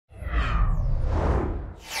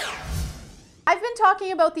I've been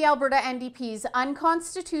talking about the Alberta NDP's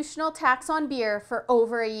unconstitutional tax on beer for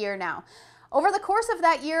over a year now. Over the course of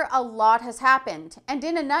that year, a lot has happened. And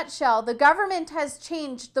in a nutshell, the government has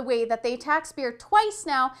changed the way that they tax beer twice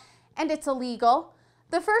now, and it's illegal.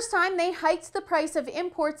 The first time, they hiked the price of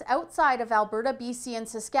imports outside of Alberta, BC, and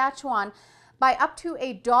Saskatchewan by up to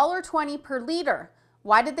 $1.20 per litre.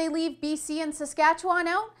 Why did they leave BC and Saskatchewan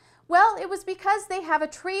out? Well, it was because they have a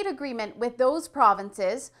trade agreement with those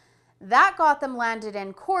provinces. That got them landed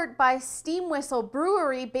in court by Steam Whistle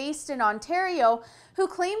Brewery based in Ontario, who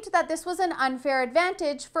claimed that this was an unfair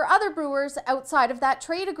advantage for other brewers outside of that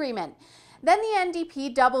trade agreement. Then the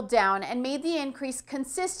NDP doubled down and made the increase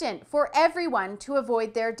consistent for everyone to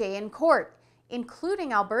avoid their day in court,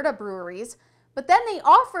 including Alberta breweries. But then they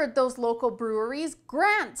offered those local breweries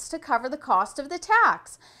grants to cover the cost of the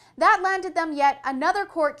tax. That landed them yet another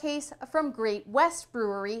court case from Great West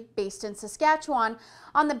Brewery, based in Saskatchewan,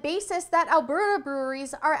 on the basis that Alberta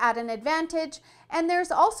breweries are at an advantage, and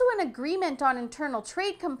there's also an agreement on internal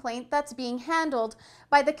trade complaint that's being handled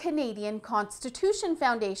by the Canadian Constitution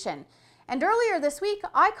Foundation. And earlier this week,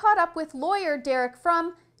 I caught up with lawyer Derek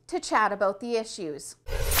Frum to chat about the issues.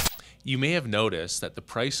 You may have noticed that the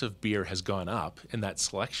price of beer has gone up and that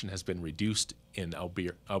selection has been reduced in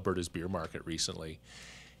Alberta's beer market recently.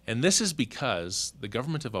 And this is because the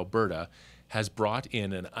government of Alberta has brought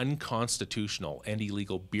in an unconstitutional and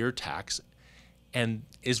illegal beer tax and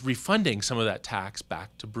is refunding some of that tax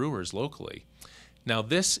back to brewers locally. Now,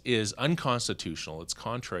 this is unconstitutional. It's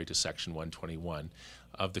contrary to Section 121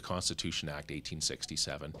 of the Constitution Act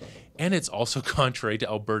 1867. And it's also contrary to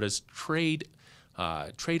Alberta's trade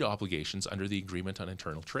obligations under the Agreement on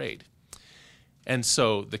Internal Trade. And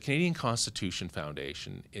so the Canadian Constitution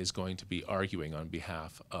Foundation is going to be arguing on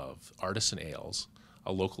behalf of Artisan Ales,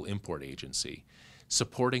 a local import agency,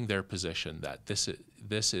 supporting their position that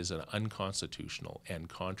this is an unconstitutional and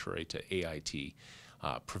contrary to AIT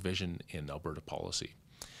provision in Alberta policy.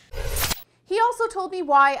 He also told me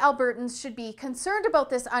why Albertans should be concerned about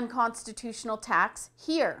this unconstitutional tax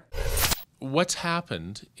here. What's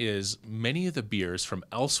happened is many of the beers from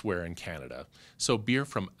elsewhere in Canada, so beer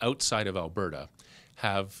from outside of Alberta,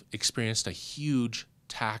 have experienced a huge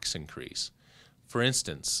tax increase. For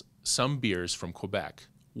instance, some beers from Quebec,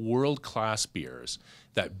 world-class beers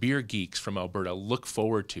that beer geeks from Alberta look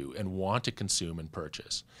forward to and want to consume and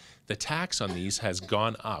purchase. The tax on these has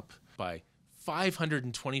gone up by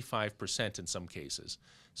 525% in some cases,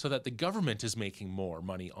 so that the government is making more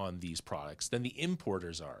money on these products than the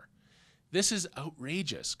importers are. This is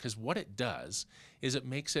outrageous because what it does is it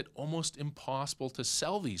makes it almost impossible to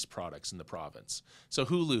sell these products in the province. So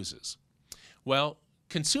who loses? Well,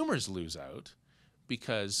 consumers lose out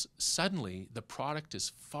because suddenly the product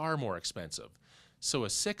is far more expensive. So a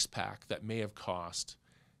six-pack that may have cost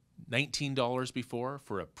 $19 before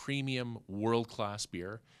for a premium world-class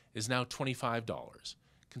beer is now $25.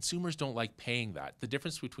 Consumers don't like paying that. The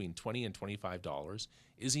difference between $20 and $25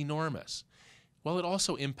 is enormous. Well, it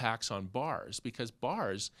also impacts on bars because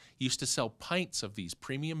bars used to sell pints of these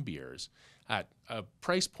premium beers at a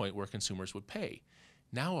price point where consumers would pay.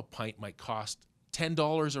 Now a pint might cost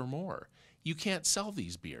 $10 or more. You can't sell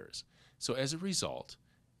these beers. So as a result,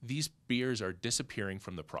 these beers are disappearing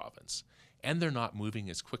from the province and they're not moving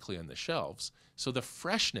as quickly on the shelves. So the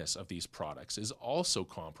freshness of these products is also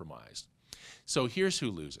compromised. So here's who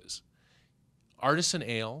loses. Artisan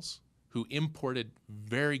Ales, who imported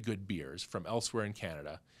very good beers from elsewhere in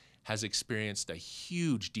Canada, has experienced a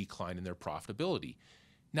huge decline in their profitability.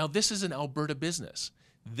 Now, this is an Alberta business.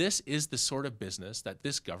 This is the sort of business that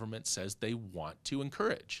this government says they want to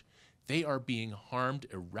encourage. They are being harmed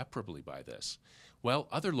irreparably by this. Well,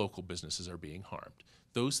 other local businesses are being harmed,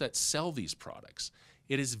 those that sell these products.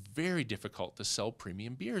 It is very difficult to sell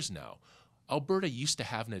premium beers now. Alberta used to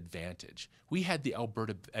have an advantage. We had the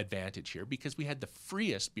Alberta advantage here because we had the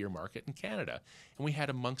freest beer market in Canada, and we had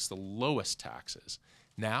amongst the lowest taxes.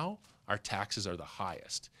 Now, our taxes are the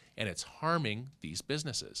highest, and it's harming these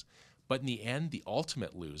businesses. But in the end, the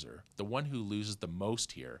ultimate loser, the one who loses the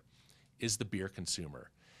most here, is the beer consumer.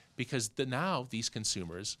 Because now these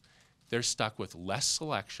consumers, they're stuck with less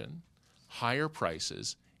selection, higher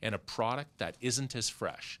prices, and a product that isn't as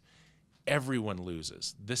fresh. Everyone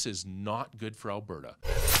loses. This is not good for Alberta.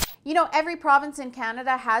 You know, every province in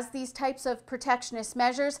Canada has these types of protectionist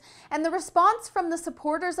measures, and the response from the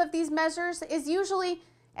supporters of these measures is usually,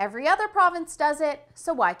 every other province does it,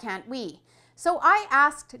 so why can't we? So I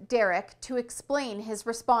asked Derek to explain his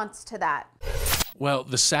response to that. Well,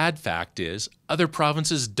 the sad fact is, other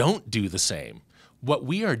provinces don't do the same. What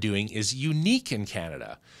we are doing is unique in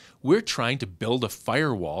Canada. We're trying to build a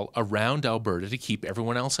firewall around Alberta to keep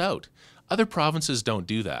everyone else out. Other provinces don't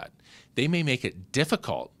do that. They may make it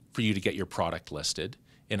difficult for you to get your product listed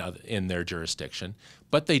in their jurisdiction,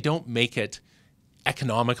 but they don't make it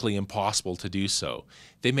economically impossible to do so.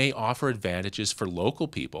 They may offer advantages for local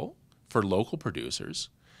people, for local producers.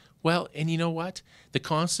 Well, and you know what? The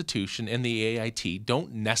Constitution and the AIT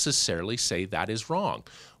don't necessarily say that is wrong.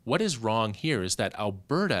 What is wrong here is that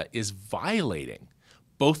Alberta is violating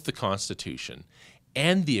both the Constitution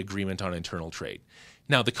and the Agreement on Internal Trade.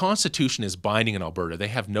 Now, the Constitution is binding in Alberta. They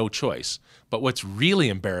have no choice. But what's really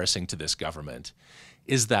embarrassing to this government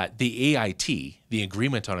is that the AIT, the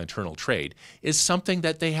Agreement on Internal Trade, is something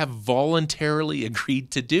that they have voluntarily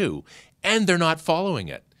agreed to do, and they're not following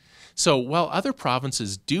it. So while other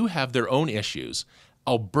provinces do have their own issues,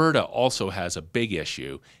 Alberta also has a big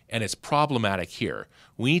issue, and it's problematic here.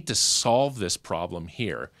 We need to solve this problem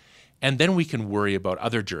here, and then we can worry about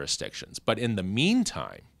other jurisdictions. But in the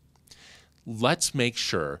meantime, let's make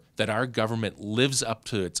sure that our government lives up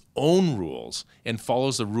to its own rules and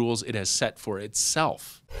follows the rules it has set for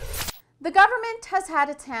itself. The government has had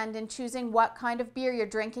its hand in choosing what kind of beer you're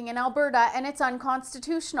drinking in Alberta, and it's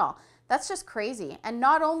unconstitutional. That's just crazy. And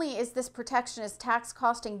not only is this protectionist tax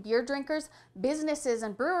costing beer drinkers, businesses,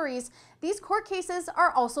 and breweries, these court cases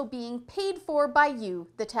are also being paid for by you,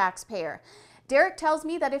 the taxpayer. Derek tells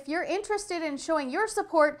me that if you're interested in showing your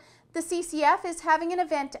support, the CCF is having an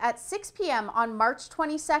event at 6 p.m. on March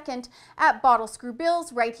 22nd at Bottle Screw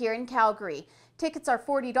Bill's right here in Calgary. Tickets are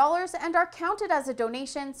 $40 and are counted as a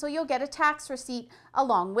donation, so you'll get a tax receipt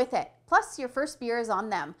along with it. Plus, your first beer is on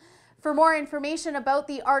them. For more information about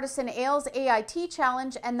the Artisan Ales AIT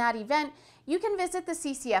Challenge and that event, you can visit the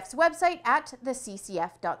CCF's website at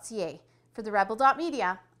theccf.ca. For the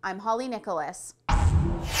Rebel.media, I'm Holly Nicholas.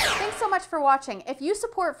 Thanks so much for watching. If you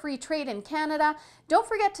support free trade in Canada, don't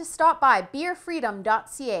forget to stop by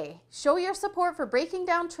beerfreedom.ca. Show your support for breaking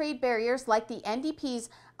down trade barriers like the NDP's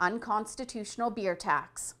unconstitutional beer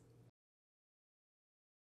tax.